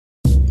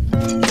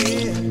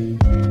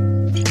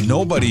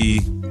nobody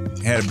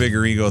had a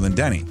bigger ego than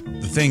Denny.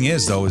 The thing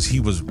is, though, is he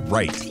was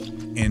right.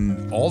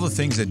 And all the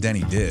things that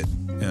Denny did,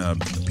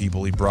 the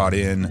people he brought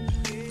in,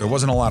 there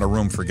wasn't a lot of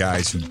room for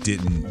guys who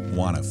didn't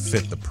want to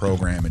fit the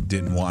program and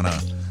didn't want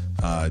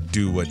to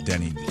do what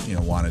Denny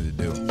wanted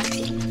to do.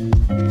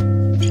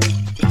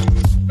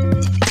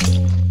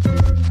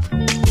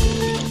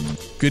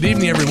 Good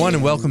evening, everyone,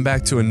 and welcome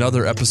back to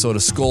another episode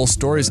of Skol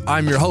Stories.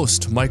 I'm your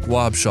host, Mike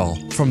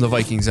Wobschall from the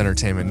Vikings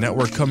Entertainment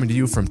Network, coming to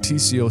you from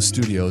TCO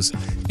Studios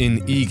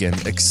in Eagan.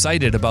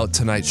 Excited about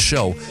tonight's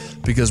show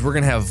because we're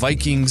going to have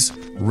Vikings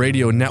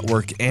Radio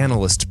Network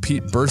analyst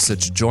Pete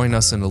Bercich join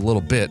us in a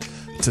little bit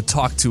to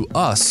talk to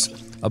us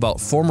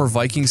about former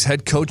Vikings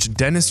head coach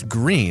Dennis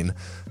Green,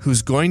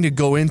 who's going to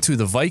go into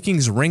the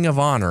Vikings Ring of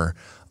Honor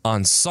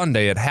on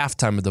Sunday at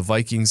halftime of the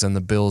Vikings and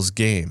the Bills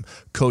game.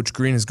 Coach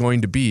Green is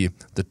going to be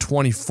the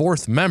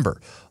 24th member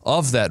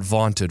of that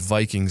vaunted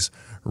Vikings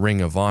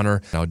Ring of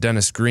Honor. Now,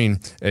 Dennis Green,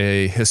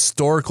 a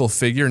historical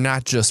figure,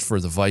 not just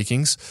for the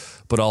Vikings,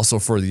 but also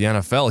for the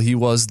NFL. He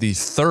was the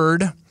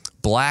third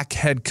black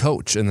head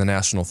coach in the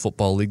National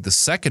Football League, the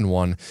second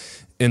one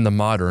in the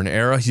modern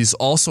era. He's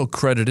also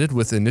credited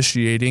with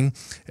initiating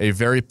a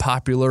very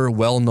popular,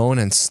 well-known,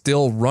 and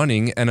still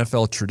running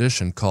NFL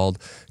tradition called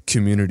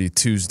Community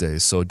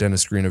Tuesdays. So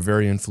Dennis Green, a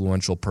very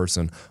influential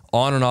person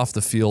on and off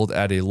the field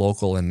at a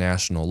local and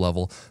national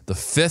level. The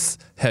fifth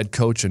head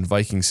coach in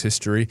Vikings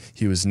history.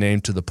 He was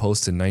named to the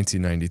post in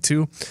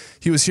 1992.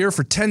 He was here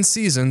for 10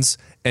 seasons,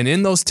 and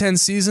in those 10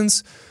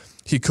 seasons,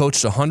 he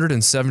coached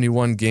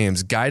 171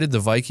 games, guided the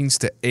Vikings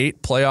to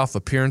 8 playoff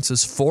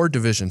appearances, 4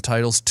 division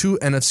titles, 2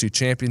 NFC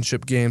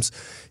championship games.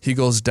 He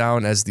goes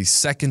down as the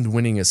second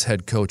winningest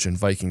head coach in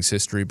Vikings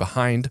history,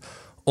 behind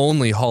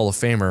only Hall of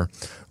Famer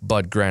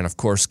Bud Grant. Of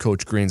course,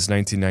 Coach Green's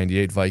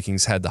 1998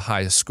 Vikings had the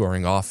highest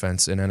scoring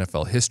offense in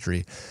NFL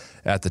history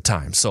at the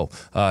time. So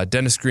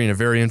Dennis Green, a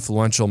very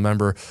influential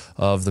member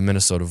of the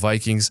Minnesota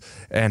Vikings,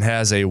 and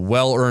has a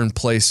well-earned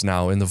place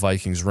now in the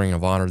Vikings Ring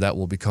of Honor that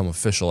will become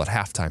official at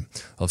halftime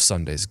of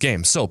Sunday's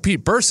game. So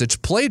Pete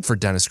Bercich played for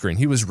Dennis Green.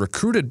 He was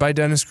recruited by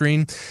Dennis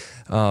Green,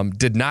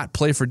 did not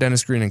play for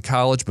Dennis Green in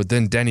college, but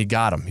then Denny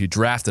got him. He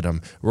drafted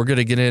him. We're going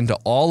to get into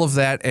all of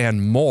that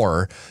and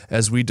more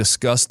as we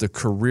discuss the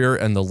career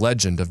and the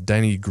legend of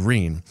Denny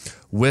Green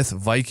with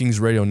Vikings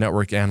Radio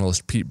Network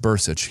analyst Pete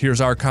Bercich. Here's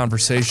our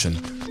conversation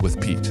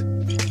with Pete.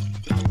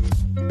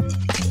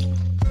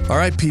 All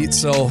right, Pete,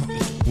 so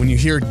when you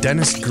hear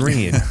Dennis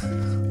Green,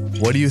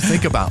 what do you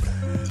think about?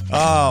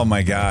 Oh,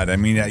 my God. I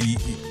mean, I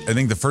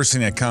think the first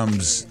thing that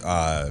comes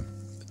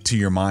to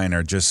your mind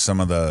are just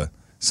some of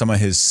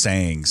his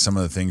sayings, some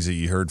of the things that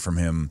you heard from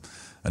him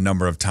a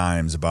number of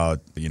times about,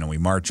 we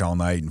march all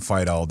night and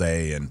fight all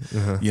day and,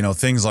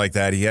 things like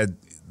that.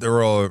 There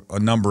were a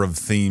number of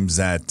themes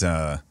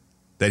that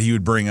he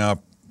would bring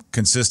up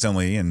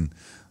consistently, and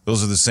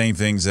those are the same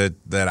things that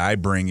I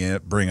bring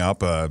up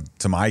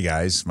to my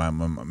guys,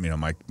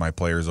 my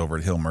players over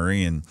at Hill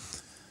Murray, and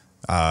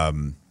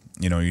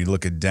you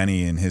look at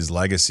Denny and his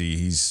legacy.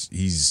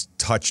 He's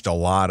touched a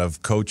lot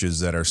of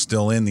coaches that are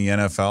still in the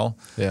NFL.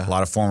 Yeah. A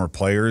lot of former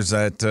players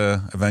that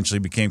eventually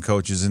became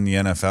coaches in the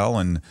NFL,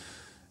 and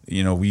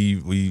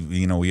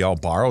we all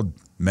borrowed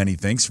many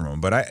things from him.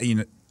 But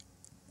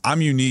I'm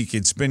unique.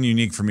 It's been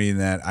unique for me in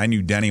that I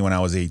knew Denny when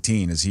I was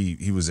 18, as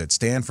he was at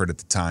Stanford at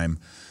the time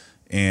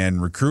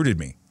and recruited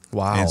me.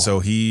 Wow. And so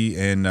he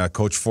and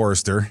Coach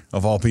Forrester,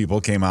 of all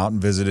people, came out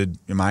and visited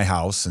in my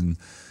house, and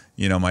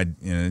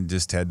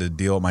just had to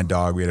deal with my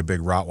dog. We had a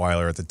big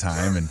Rottweiler at the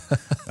time, and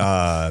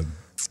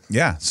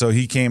so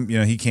he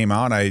came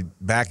out.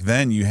 Back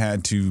then you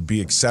had to be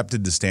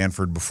accepted to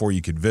Stanford before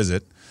you could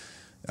visit.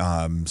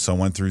 So I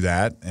went through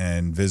that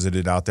and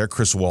visited out there.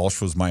 Chris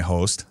Walsh was my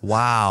host.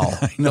 Wow.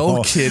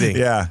 No kidding.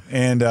 Yeah.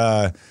 And,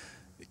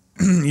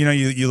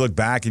 you look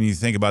back and you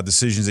think about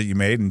decisions that you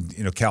made,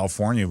 and,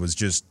 California was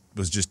just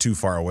too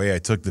far away. I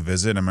took the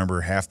visit. I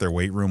remember half their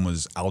weight room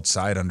was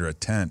outside under a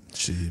tent.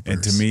 Jeepers.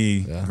 And to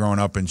me, growing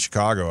up in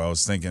Chicago, I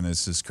was thinking,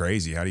 this is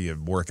crazy. How do you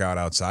work out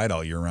outside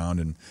all year round?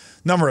 And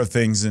a number of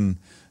things. And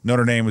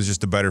Notre Dame was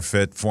just a better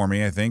fit for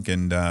me, I think.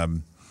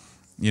 And,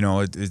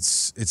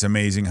 it's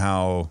amazing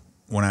how,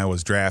 when I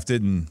was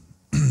drafted, and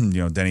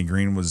Denny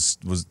Green was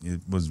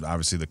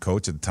obviously the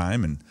coach at the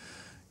time, and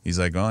he's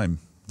like, "Oh, I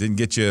didn't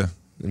get you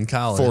in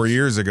college 4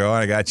 years ago,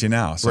 and I got you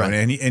now." So, right.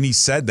 and he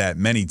said that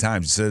many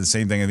times. He said the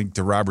same thing, I think,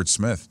 to Robert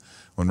Smith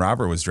when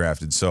Robert was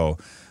drafted. So,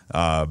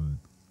 there's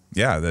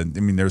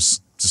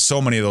just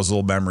so many of those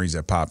little memories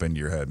that pop into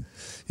your head.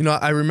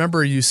 I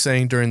remember you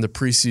saying during the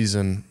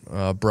preseason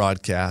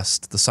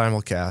broadcast, the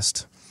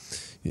simulcast,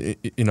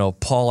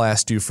 Paul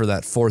asked you for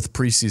that 4th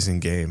preseason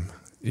game.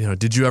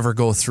 Did you ever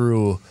go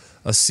through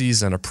a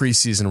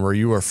preseason where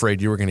you were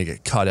afraid you were going to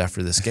get cut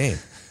after this game?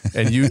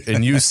 And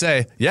you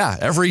say, yeah,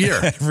 every year.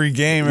 Every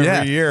game,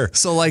 every year.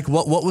 So,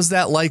 what was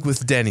that like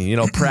with Denny?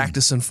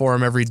 Practicing for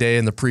him every day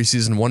in the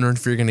preseason, wondering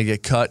if you're going to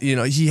get cut.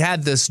 He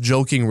had this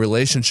joking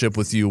relationship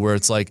with you where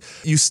it's like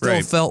you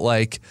still felt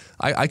like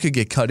I could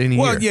get cut any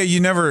year. Well, yeah, you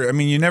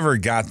never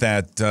got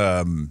that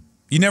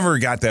you never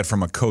got that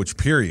from a coach,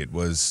 period,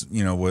 was,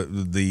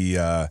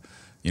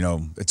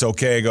 it's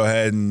okay, go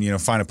ahead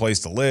and, find a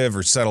place to live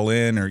or settle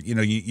in, or,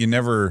 you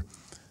never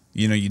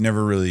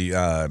really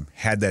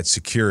had that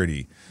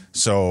security.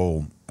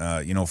 So,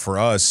 for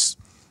us,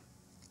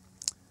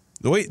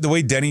 the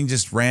way Denny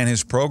just ran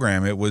his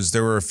program,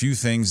 there were a few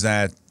things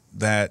that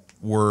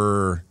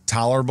were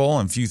tolerable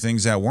and a few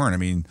things that weren't. I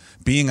mean,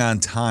 being on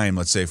time,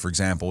 let's say, for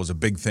example, was a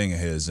big thing of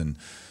his. And,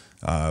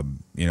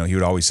 he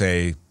would always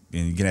say,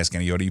 you can ask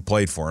anybody who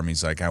played for him,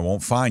 he's like, I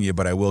won't fine you,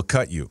 but I will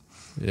cut you.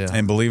 Yeah.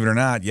 And believe it or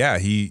not,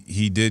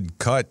 he did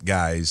cut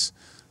guys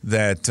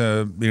that,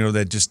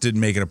 that just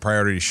didn't make it a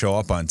priority to show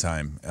up on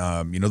time.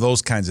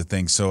 Those kinds of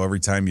things. So every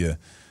time you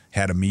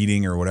had a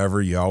meeting or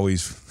whatever, you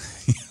always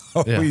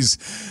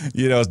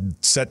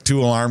set 2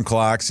 alarm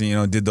clocks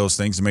and, did those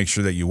things to make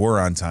sure that you were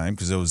on time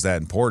because it was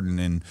that important.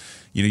 And,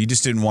 you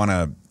just didn't want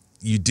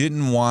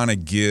to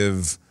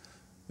give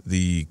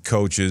the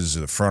coaches or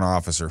the front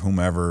office or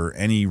whomever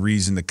any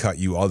reason to cut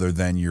you other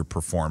than your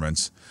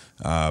performance.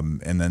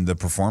 And then the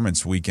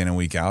performance week in and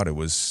week out, it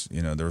was,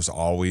 there was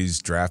always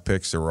draft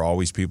picks. There were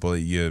always people that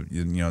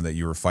that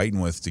you were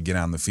fighting with to get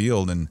on the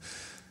field, and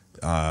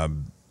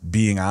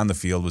being on the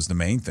field was the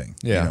main thing.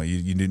 Yeah.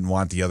 You didn't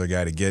want the other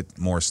guy to get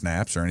more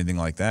snaps or anything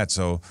like that.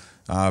 So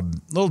a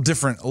little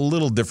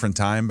different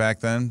time back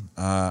then,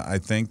 I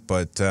think,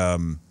 but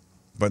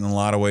in a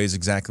lot of ways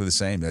exactly the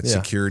same. That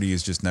security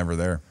is just never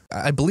there.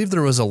 I believe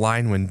there was a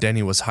line when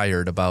Denny was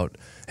hired about,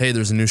 hey,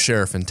 there's a new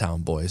sheriff in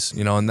town, boys.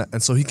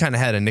 And so he kind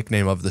of had a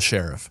nickname of the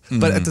sheriff.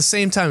 Mm-hmm. But at the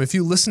same time, if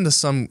you listen to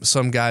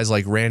some guys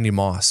like Randy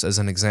Moss as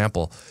an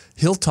example,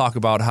 he'll talk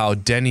about how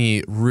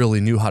Denny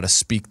really knew how to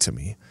speak to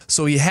me.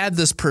 So he had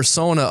this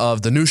persona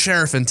of the new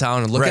sheriff in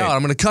town, and look out,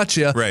 I'm going to cut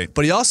you. Right.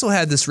 But he also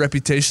had this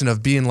reputation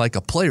of being like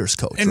a player's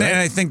coach. And, right? and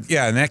I think,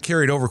 and that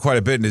carried over quite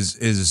a bit.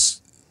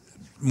 Is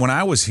when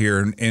I was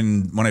here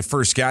and when I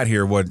first got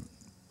here, what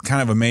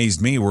kind of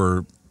amazed me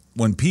were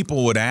when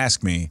people would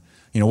ask me,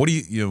 how do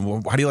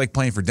you like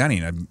playing for Denny?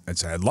 And I'd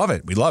say, I love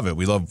it. We love it.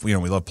 We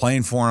love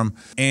playing for him.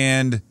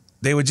 And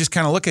they would just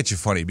kind of look at you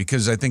funny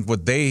because I think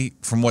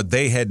from what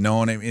they had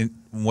known and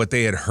what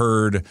they had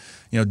heard,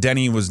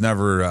 Denny was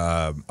never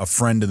a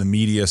friend of the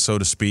media, so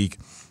to speak.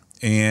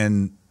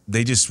 And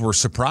they just were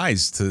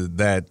surprised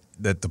that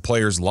the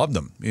players loved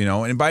him,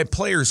 and by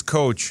players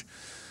coach,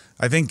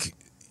 I think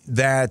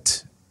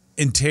that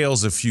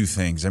entails a few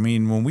things. I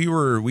mean, when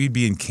we'd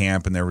be in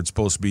camp and there was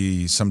supposed to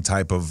be some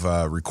type of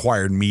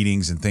required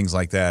meetings and things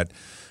like that.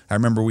 I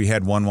remember we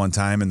had one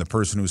time and the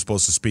person who was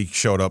supposed to speak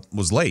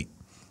was late.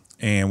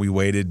 And we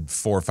waited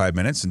 4 or 5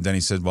 minutes, and Denny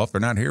said, well, if they're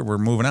not here, we're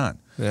moving on.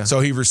 Yeah. So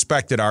he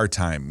respected our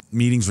time.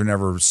 Meetings were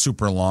never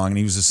super long, and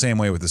he was the same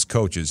way with his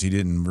coaches. He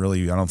didn't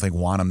really, I don't think,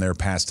 want them there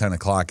past 10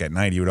 o'clock at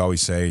night. He would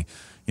always say,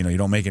 you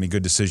don't make any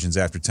good decisions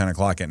after 10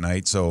 o'clock at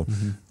night. So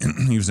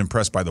he was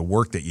impressed by the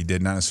work that you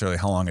did, not necessarily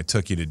how long it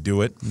took you to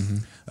do it.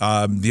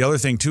 Mm-hmm. The other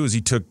thing, too, is he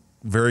took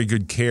very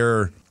good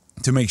care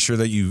to make sure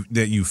that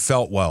you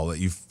felt well, that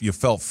you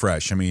felt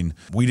fresh. I mean,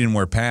 we didn't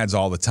wear pads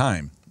all the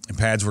time, and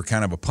pads were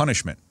kind of a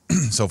punishment.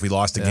 So if we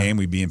lost a game,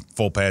 we'd be in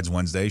full pads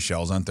Wednesday,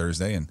 shells on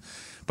Thursday.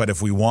 But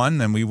if we won,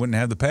 then we wouldn't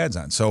have the pads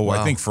on. So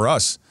I think for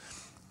us,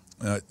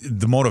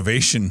 the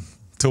motivation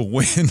to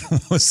win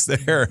was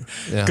there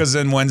because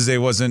then Wednesday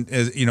wasn't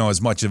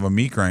as much of a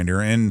meat grinder.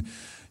 And,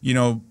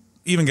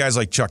 even guys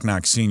like Chuck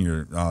Knox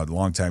Sr., the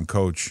longtime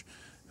coach,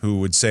 who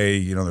would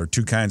say, there are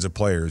 2 kinds of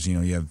players.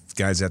 You have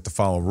guys that have to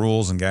follow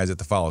rules and guys that have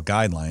to follow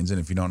guidelines. And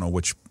if you don't know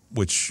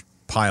which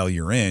pile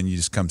you're in, you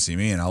just come see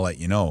me and I'll let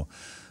you know.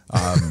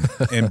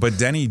 But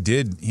Denny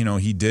did,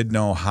 he did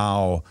know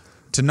how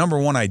to, number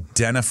one,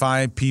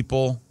 identify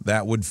people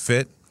that would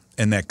fit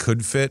and that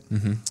could fit,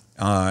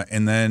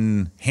 and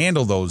then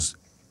handle those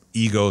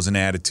egos and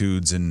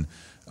attitudes and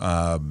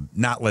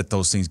not let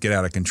those things get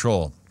out of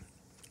control.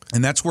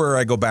 And that's where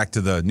I go back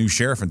to the new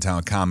sheriff in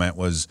town comment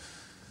was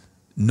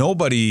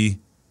nobody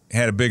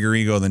had a bigger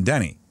ego than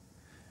Denny.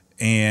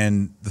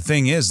 And the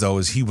thing is, though,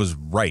 is he was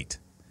right.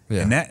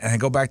 Yeah. And I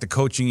go back to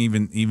coaching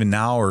even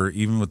now or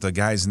even with the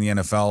guys in the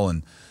NFL,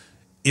 and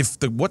if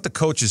what the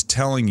coach is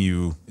telling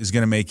you is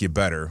going to make you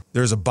better,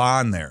 there's a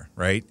bond there,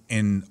 right?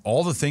 And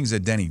all the things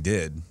that Denny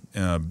did,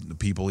 the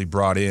people he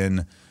brought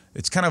in,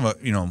 it's kind of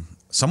a,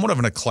 somewhat of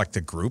an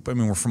eclectic group. I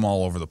mean, we're from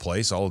all over the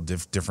place, all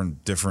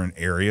different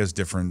areas,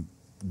 different,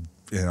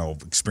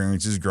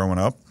 experiences growing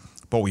up,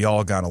 but we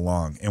all got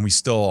along, and we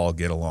still all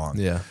get along.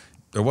 Yeah.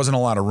 There wasn't a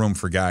lot of room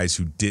for guys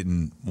who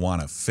didn't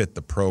want to fit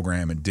the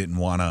program and didn't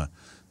want to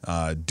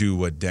do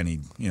what Denny,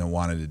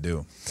 wanted to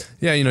do.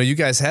 Yeah, you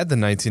guys had the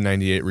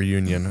 1998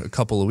 reunion a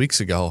couple of weeks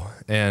ago,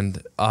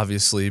 and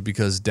obviously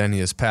because Denny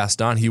has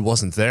passed on, he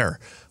wasn't there.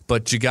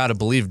 But you got to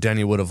believe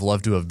Denny would have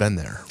loved to have been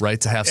there,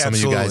 right? To have some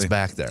Absolutely. of you guys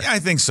back there. Yeah, I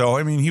think so.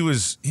 I mean, he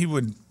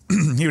would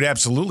he would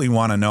absolutely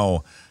want to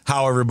know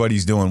how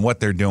everybody's doing, what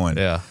they're doing.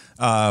 Yeah.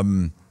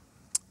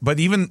 But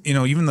even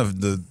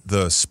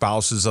the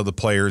spouses of the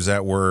players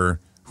who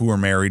were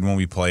married when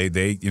we played,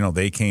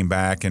 they came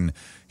back, and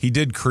he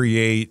did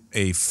create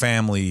a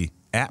family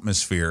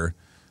atmosphere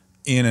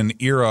in an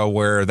era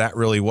where that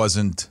really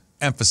wasn't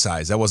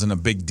emphasized. That wasn't a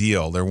big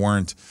deal. There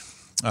weren't,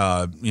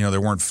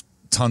 there weren't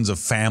tons of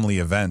family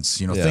events,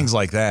 things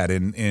like that.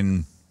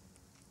 And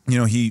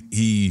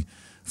he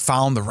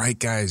found the right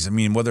guys. I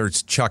mean, whether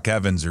it's Chuck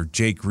Evans or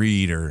Jake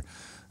Reed or,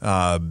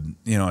 a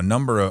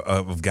number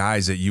of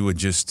guys that you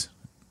wouldn't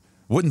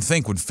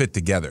think would fit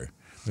together.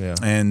 Yeah.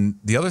 And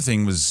the other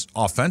thing was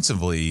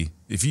offensively,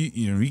 if you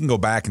can go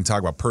back and talk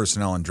about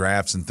personnel and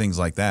drafts and things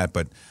like that,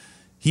 but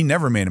he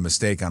never made a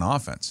mistake on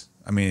offense.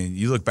 I mean,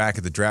 you look back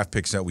at the draft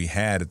picks that we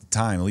had at the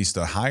time, at least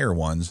the higher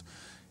ones,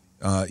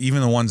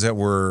 even the ones that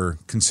were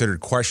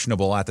considered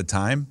questionable at the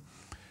time,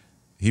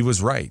 he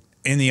was right.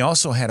 And he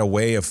also had a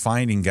way of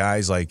finding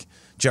guys like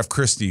Jeff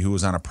Christie, who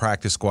was on a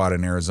practice squad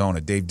in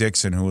Arizona, Dave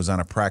Dixon, who was on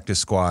a practice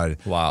squad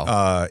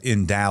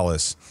in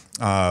Dallas,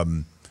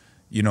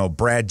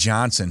 Brad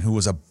Johnson, who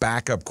was a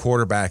backup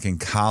quarterback in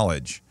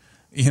college,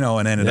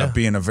 and ended up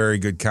being a very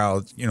good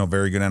college,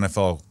 very good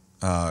NFL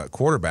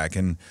quarterback.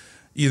 And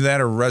either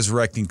that or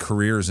resurrecting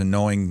careers and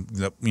knowing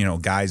the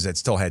guys that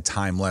still had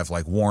time left,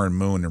 like Warren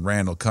Moon and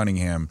Randall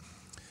Cunningham,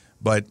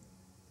 but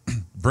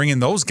bringing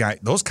those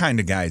kind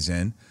of guys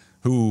in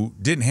who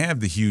didn't have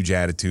the huge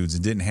attitudes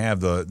and didn't have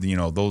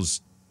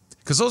those,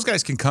 because those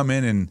guys can come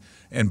in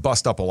and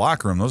bust up a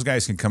locker room. Those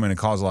guys can come in and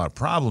cause a lot of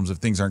problems if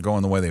things aren't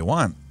going the way they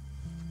want.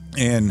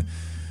 And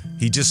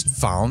he just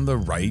found the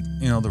right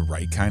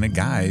kind of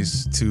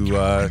guys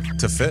to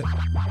fit.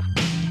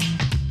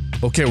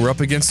 Okay, we're up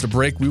against a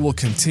break. We will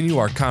continue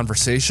our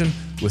conversation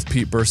with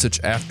Pete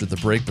Bercich after the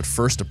break, but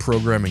first a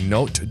programming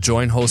note.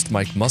 Join host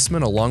Mike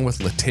Mussman along with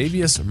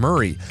Latavius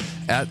Murray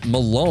at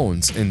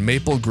Malone's in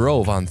Maple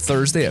Grove on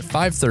Thursday at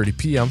 5:30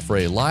 p.m. for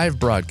a live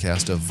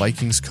broadcast of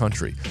Vikings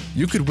Country.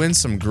 You could win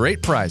some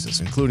great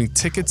prizes, including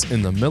tickets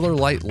in the Miller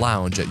Lite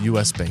Lounge at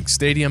US Bank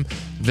Stadium.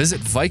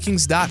 Visit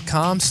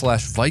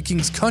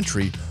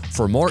Vikings.com/VikingsCountry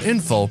for more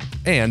info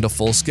and a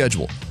full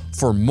schedule.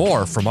 For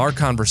more from our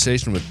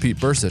conversation with Pete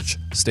Bercich,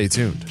 stay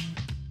tuned.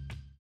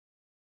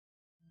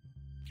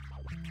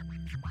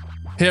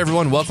 Hey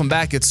everyone, welcome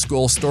back. It's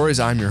Skol Stories.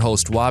 I'm your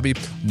host, Wabi.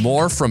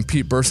 More from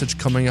Pete Bercich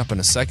coming up in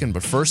a second,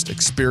 but first,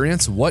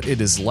 experience what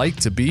it is like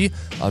to be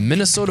a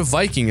Minnesota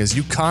Viking as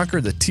you conquer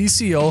the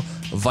TCO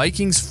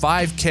Vikings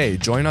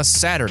 5K. Join us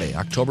Saturday,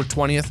 October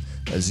 20th,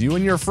 as you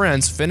and your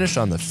friends finish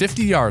on the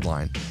 50-yard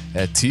line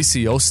at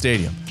TCO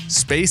Stadium.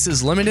 Space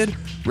is limited.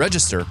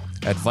 Register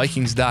at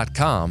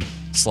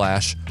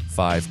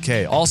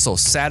Vikings.com/5K. Also,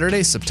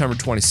 Saturday, September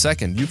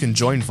 22nd, you can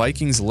join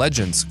Vikings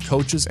legends,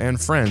 coaches,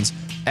 and friends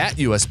at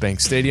US Bank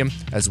Stadium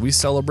as we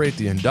celebrate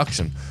the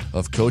induction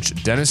of Coach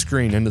Dennis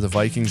Green into the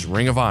Vikings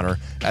Ring of Honor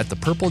at the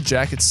Purple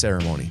Jacket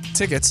ceremony.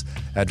 Tickets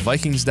at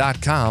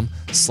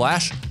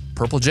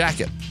Vikings.com/Purple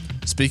Jacket.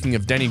 Speaking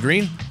of Denny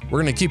Green,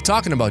 we're going to keep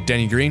talking about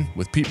Denny Green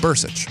with Pete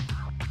Bercich.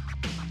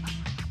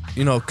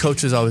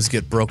 Coaches always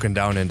get broken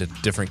down into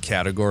different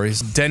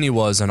categories. Denny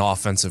was an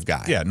offensive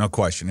guy. Yeah, no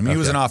question. I mean, He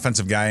was an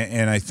offensive guy,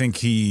 and I think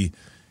he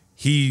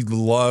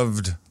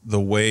loved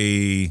the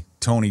way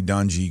Tony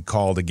Dungy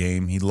called a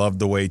game. He loved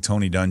the way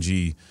Tony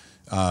Dungy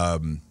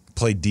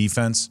played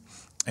defense.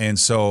 And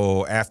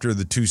so after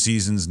the 2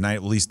 seasons,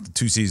 at least the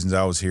 2 seasons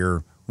I was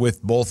here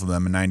with both of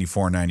them in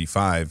 94 and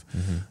 95,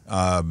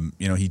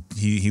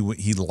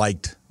 he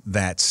liked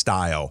that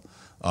style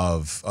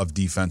of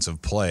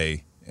defensive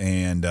play.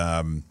 And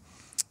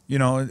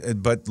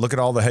but look at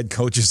all the head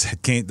coaches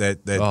that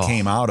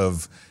came out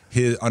of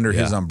his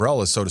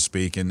umbrella, so to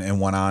speak,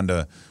 and went on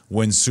to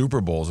win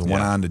Super Bowls and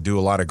went on to do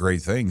a lot of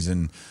great things.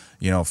 And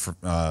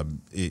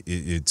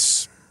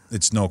it's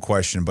no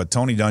question. But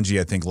Tony Dungy,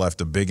 I think, left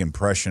a big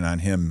impression on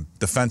him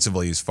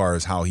defensively as far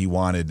as how he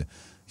wanted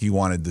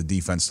the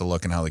defense to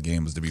look and how the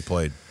game was to be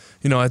played.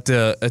 At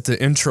the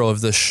intro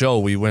of this show,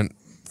 we went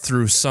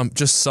through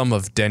some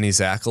of Denny's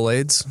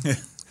accolades.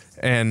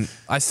 And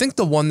I think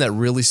the one that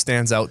really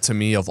stands out to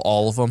me of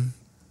all of them,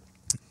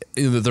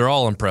 they're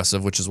all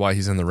impressive, which is why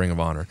he's in the Ring of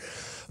Honor.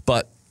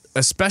 But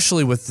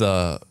especially with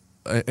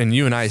and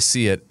you and I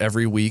see it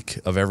every week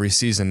of every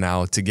season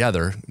now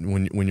together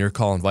when you're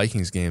calling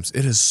Vikings games,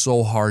 it is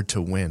so hard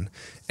to win.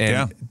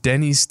 And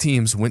Denny's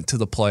teams went to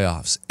the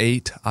playoffs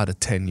 8 out of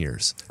 10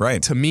 years.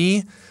 Right. To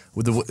me,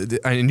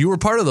 and you were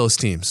part of those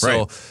teams.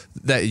 So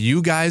that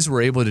you guys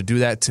were able to do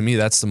that, to me,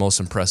 that's the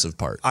most impressive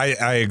part.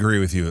 I agree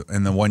with you.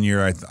 And the one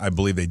year I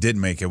believe they did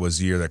make it was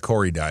the year that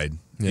Corey died.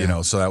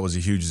 Yeah. So that was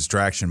a huge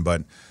distraction.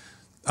 But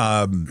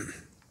I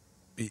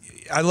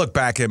look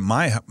back at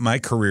my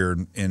career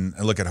and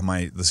I look at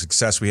the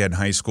success we had in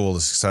high school,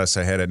 the success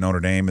I had at Notre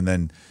Dame, and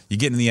then you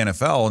get in the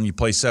NFL and you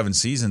play 7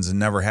 seasons and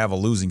never have a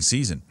losing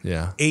season.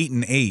 Yeah.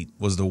 8-8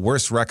 was the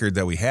worst record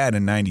that we had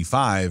in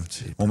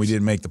 95 when we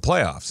didn't make the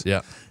playoffs.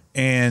 Yeah.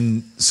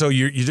 And so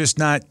you're just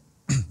not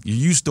you're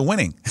used to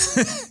winning,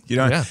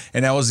 Yeah.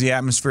 And that was the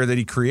atmosphere that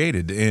he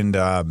created. And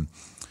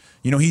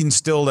he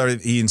instilled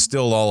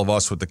all of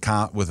us with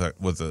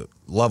a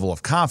level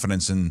of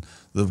confidence. And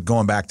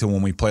going back to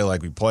when we play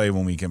like we play,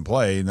 when we can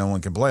play, no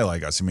one can play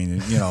like us. I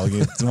mean,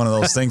 it's one of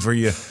those things where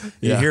you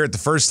hear it the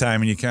first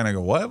time and you kind of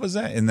go, "What was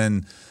that?" And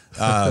then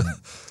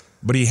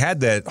But he had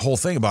that whole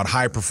thing about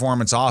high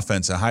performance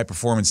offense, a high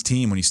performance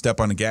team. When you step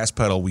on the gas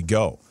pedal, we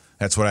go.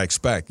 That's what I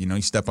expect.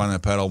 You step on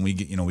that pedal and we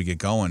get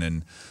going.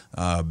 And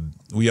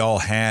we all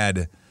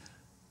had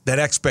that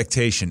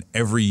expectation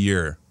every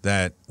year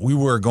that we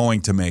were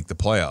going to make the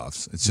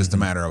playoffs. It's just a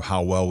matter of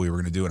how well we were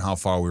going to do and how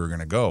far we were going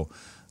to go.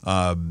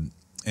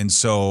 And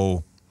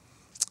so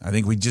I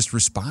think we just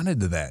responded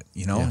to that.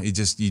 You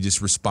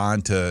just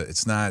respond to.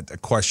 It's not a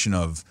question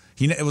of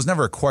it was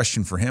never a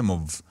question for him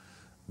of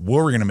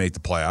were we going to make the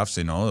playoffs.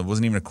 It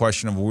wasn't even a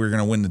question of we were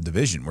going to win the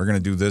division. We're going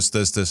to do this,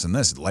 this, this, and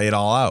this. Lay it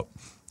all out.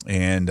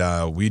 And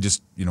we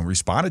just,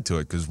 responded to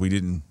it because we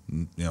didn't,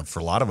 for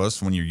a lot of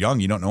us, when you're young,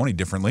 you don't know any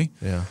differently.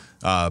 Yeah.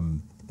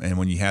 And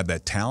when you have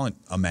that talent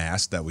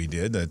amassed that we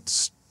did,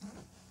 that's,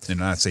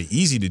 not say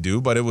easy to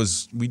do, but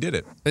we did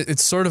it.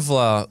 It's sort of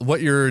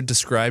what you're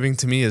describing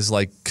to me is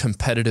like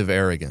competitive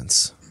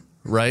arrogance,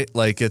 right?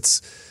 Like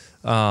it's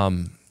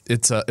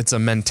a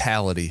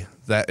mentality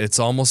that it's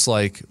almost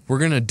like we're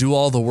going to do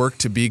all the work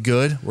to be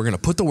good. We're going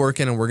to put the work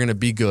in and we're going to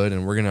be good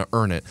and we're going to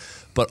earn it.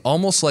 But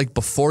almost like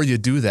before you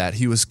do that,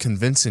 he was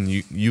convincing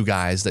you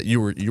guys that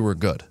you were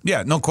good.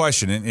 Yeah, no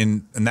question.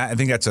 And that, I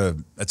think that's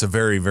a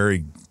very,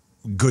 very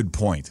good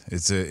point.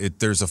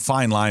 There's a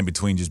fine line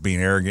between just being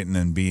arrogant and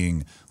then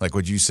being, like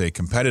what you say,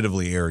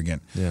 competitively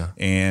arrogant. Yeah.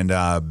 And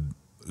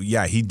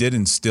he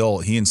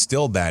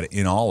instilled that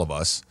in all of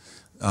us.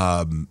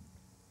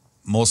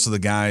 Most of the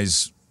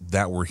guys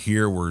that were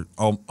here were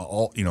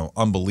all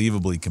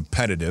unbelievably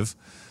competitive.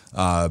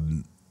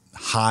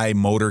 High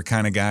motor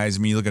kind of guys. I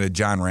mean, you look at a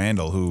John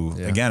Randall, who,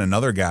 again,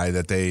 another guy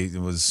that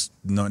was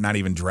not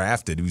even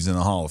drafted, who's in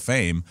the Hall of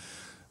Fame,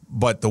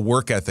 but the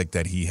work ethic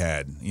that he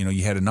had.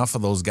 You had enough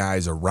of those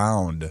guys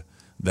around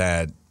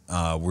that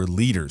were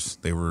leaders.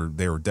 They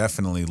were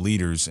definitely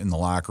leaders in the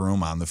locker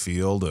room, on the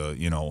field,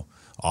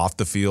 off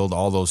the field,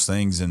 all those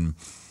things. And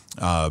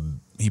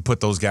he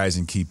put those guys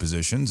in key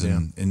positions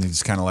and he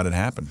just kind of let it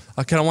happen.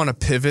 I kind of want to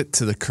pivot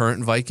to the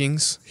current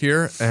Vikings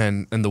here.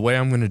 And the way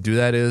I'm going to do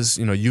that is,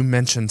 you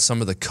mentioned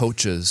some of the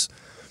coaches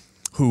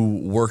who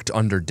worked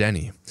under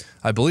Denny.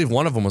 I believe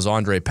one of them was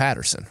Andre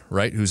Patterson,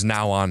 right? Who's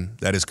now on.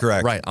 That is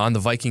correct. Right, on the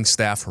Viking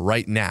staff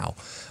right now.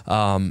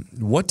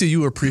 What do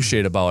you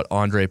appreciate about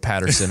Andre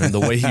Patterson and the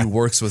way he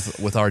works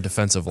with our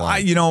defensive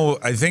line?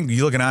 I think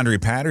you look at Andre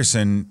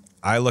Patterson,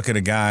 I look at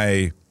a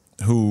guy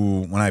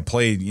who, when I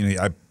played,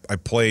 I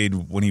played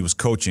when he was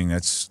coaching.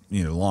 That's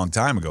a long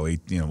time ago.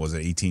 Was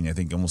it 18? I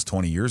think almost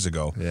 20 years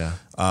ago. Yeah.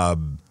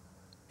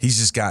 He's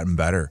just gotten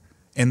better,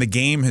 and the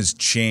game has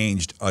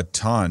changed a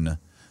ton,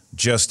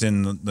 just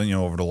in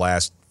over the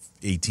last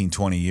 18,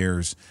 20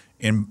 years,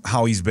 in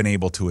how he's been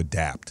able to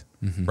adapt.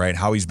 Right?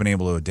 How he's been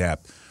able to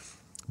adapt.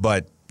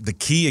 But the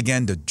key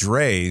again to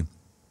Dre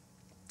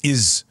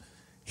is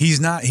he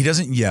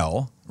doesn't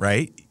yell,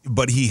 right?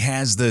 But he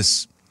has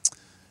this.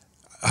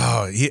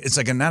 It's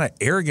like not an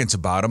arrogance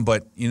about him,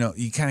 but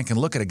you kind of can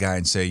look at a guy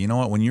and say, you know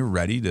what, when you're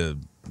ready to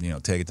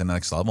take it to the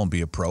next level and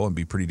be a pro and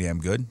be pretty damn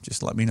good,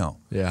 just let me know.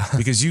 Yeah.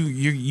 Because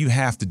you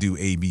have to do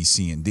A, B,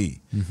 C, and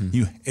D.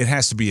 It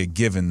has to be a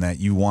given that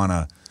you want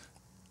to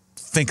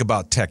think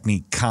about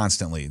technique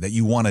constantly, that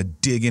you want to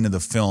dig into the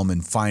film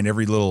and find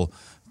every little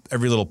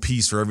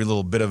piece or every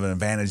little bit of an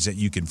advantage that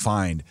you can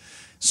find.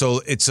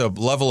 So it's a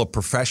level of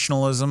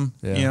professionalism,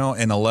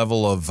 and a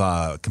level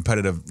of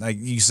competitive, like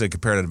you said,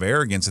 competitive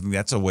arrogance. I think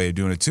that's a way of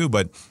doing it too.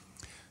 But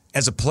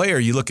as a player,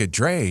 you look at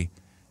Dre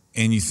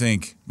and you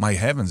think, my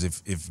heavens,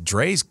 if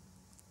Dre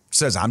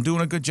says I'm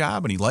doing a good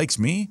job and he likes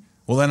me,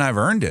 well, then I've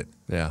earned it.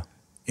 Yeah.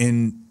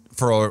 And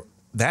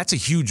that's a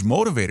huge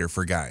motivator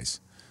for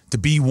guys to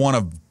be one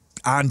of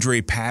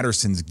Andre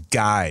Patterson's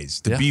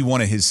guys, to be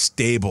one of his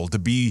stable, to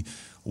be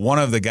one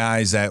of the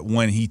guys that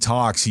when he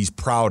talks, he's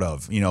proud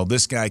of.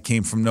 This guy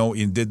came from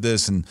and did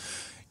this, and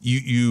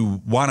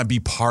you want to be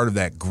part of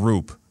that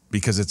group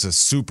because it's a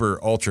super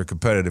ultra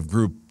competitive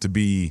group to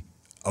be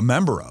a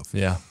member of.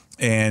 Yeah.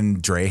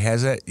 And Dre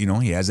has that,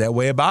 he has that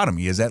way about him.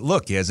 He has that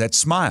look. He has that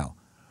smile,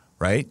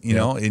 right?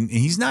 And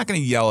he's not going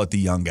to yell at the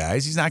young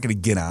guys. He's not going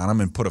to get on them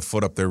and put a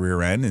foot up their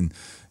rear end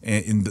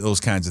and those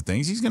kinds of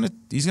things. He's going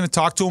to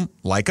talk to them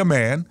like a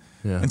man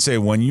and say,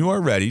 when you are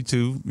ready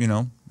to,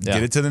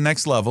 get it to the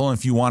next level, and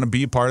if you want to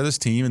be a part of this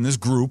team and this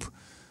group,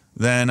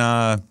 then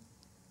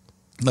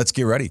let's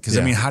get ready. Because,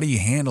 how do you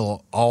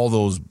handle all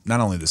those, not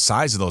only the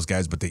size of those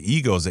guys, but the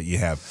egos that you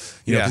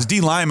have? Because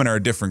D linemen are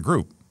a different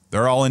group.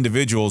 They're all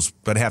individuals,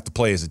 but have to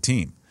play as a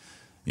team.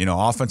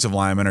 Offensive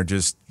linemen are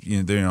just,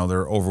 they're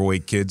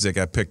overweight kids that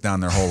got picked on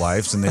their whole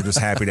lives, and they're just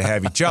happy to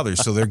have each other.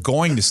 So they're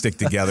going to stick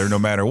together no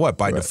matter what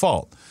by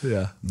default.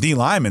 Yeah. D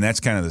linemen, that's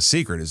kind of the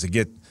secret,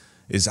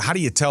 is how do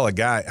you tell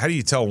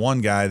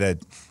one guy that,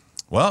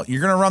 well,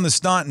 you're going to run the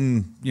stunt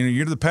and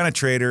you're the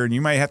penetrator and you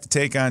might have to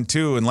take on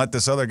two and let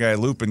this other guy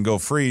loop and go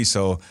free.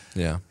 So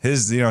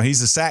he's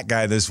the sack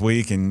guy this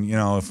week, and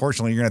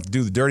unfortunately you're going to have to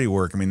do the dirty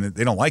work. I mean,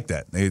 they don't like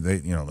that.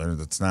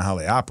 That's not how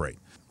they operate.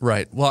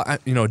 Right. Well,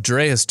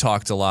 Dre has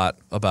talked a lot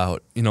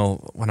about,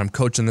 when I'm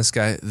coaching this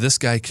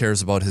guy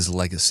cares about his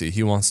legacy.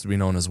 He wants to be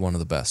known as one of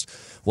the best.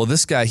 Well,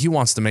 this guy, he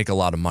wants to make a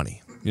lot of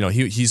money,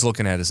 He's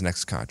looking at his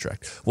next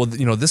contract. Well,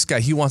 this guy,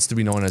 he wants to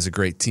be known as a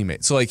great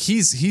teammate. So like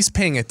he's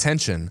paying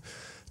attention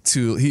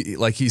to he's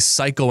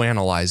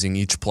psychoanalyzing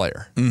each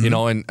player,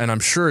 and I'm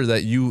sure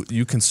that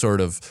you can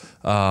sort of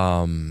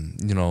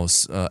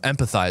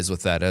empathize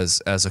with that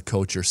as a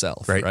coach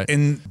yourself, right?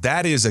 And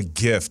that is a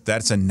gift.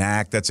 That's a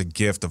knack. That's a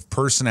gift of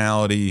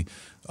personality,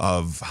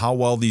 of how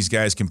well these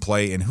guys can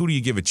play, and who do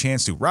you give a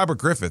chance to? Robert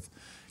Griffith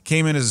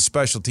came in as a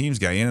special teams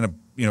guy. He ended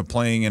up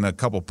playing in a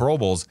couple Pro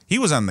Bowls. He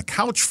was on the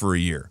couch for a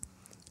year.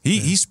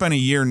 He spent a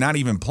year not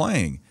even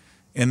playing.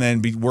 And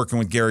then working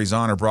with Gary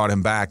Zahner brought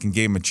him back and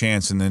gave him a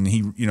chance, and then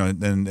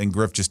then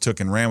Griff just took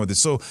and ran with it.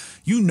 So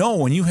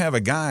when you have a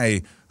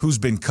guy who's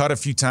been cut a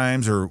few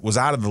times or was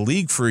out of the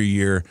league for a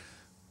year,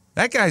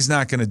 that guy's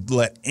not going to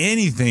let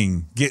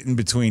anything get in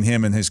between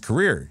him and his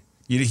career.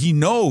 He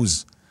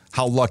knows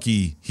how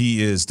lucky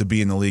he is to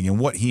be in the league and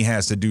what he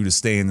has to do to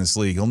stay in this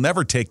league. He'll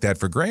never take that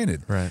for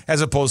granted, right,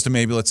 as opposed to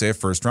maybe, let's say, a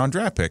first-round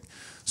draft pick.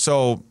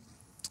 So.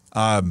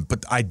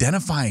 But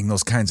identifying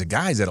those kinds of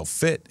guys that'll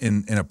fit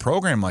in a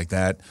program like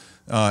that,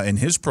 in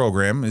his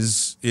program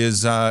is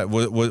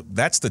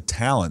that's the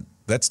talent.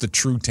 That's the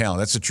true talent.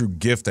 That's the true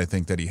gift, I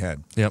think, that he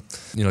had. Yep.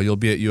 You'll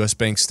be at US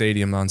Bank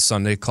Stadium on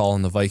Sunday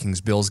calling the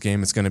Vikings-Bills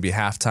game. It's going to be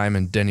halftime,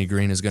 and Denny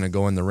Green is going to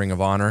go in the Ring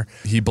of Honor.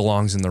 He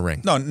belongs in the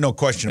ring. No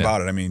question about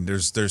it. I mean,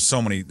 there's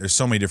so many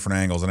different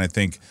angles, and I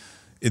think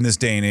in this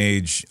day and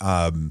age,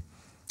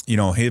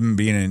 him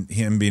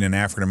being an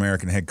African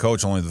American head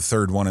coach, only the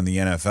third one in the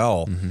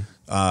NFL,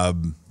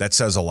 that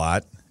says a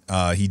lot.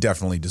 He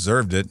definitely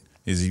deserved it,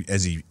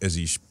 as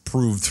he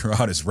proved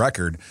throughout his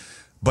record.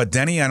 But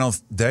Denny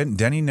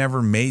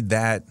never made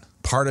that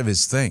part of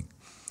his thing.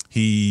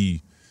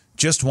 He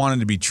just wanted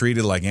to be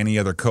treated like any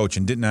other coach,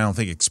 and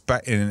didn't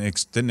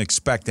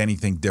expect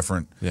anything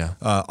different.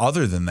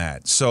 Other than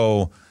that.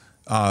 So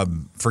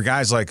for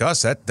guys like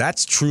us,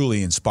 that's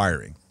truly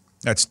inspiring.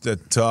 That's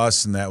to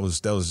us, and that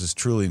was just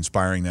truly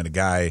inspiring that a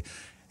guy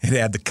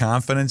had the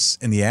confidence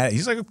and the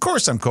he's like, of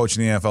course I'm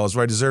coaching the NFL. It's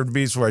where I deserve to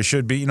be. It's where I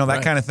should be.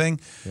 That kind of thing.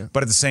 Yeah.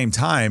 But at the same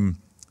time,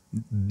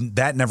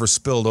 that never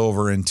spilled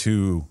over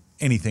into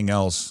anything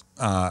else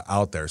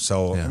out there.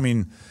 So I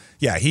mean,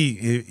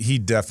 he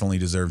definitely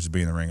deserves to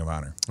be in the Ring of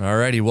Honor. All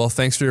righty. Well,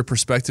 thanks for your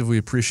perspective. We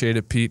appreciate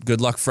it, Pete.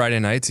 Good luck Friday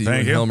night to you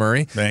and Hill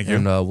Murray. Thank you.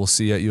 And we'll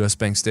see you at US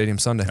Bank Stadium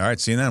Sunday. All right.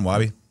 See you then,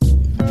 Wabi.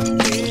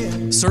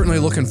 Certainly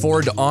looking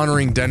forward to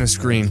honoring Dennis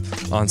Green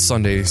on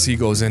Sunday as he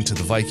goes into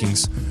the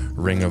Vikings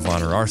Ring of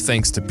Honor. Our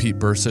thanks to Pete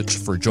Bercich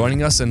for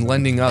joining us and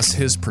lending us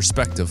his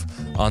perspective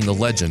on the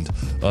legend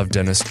of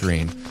Dennis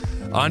Green.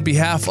 On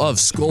behalf of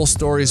Skull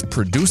Stories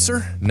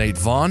producer Nate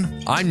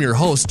Vaughn, I'm your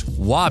host,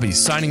 Wabi,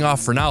 signing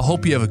off for now.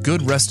 Hope you have a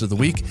good rest of the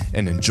week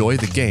and enjoy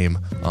the game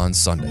on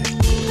Sunday.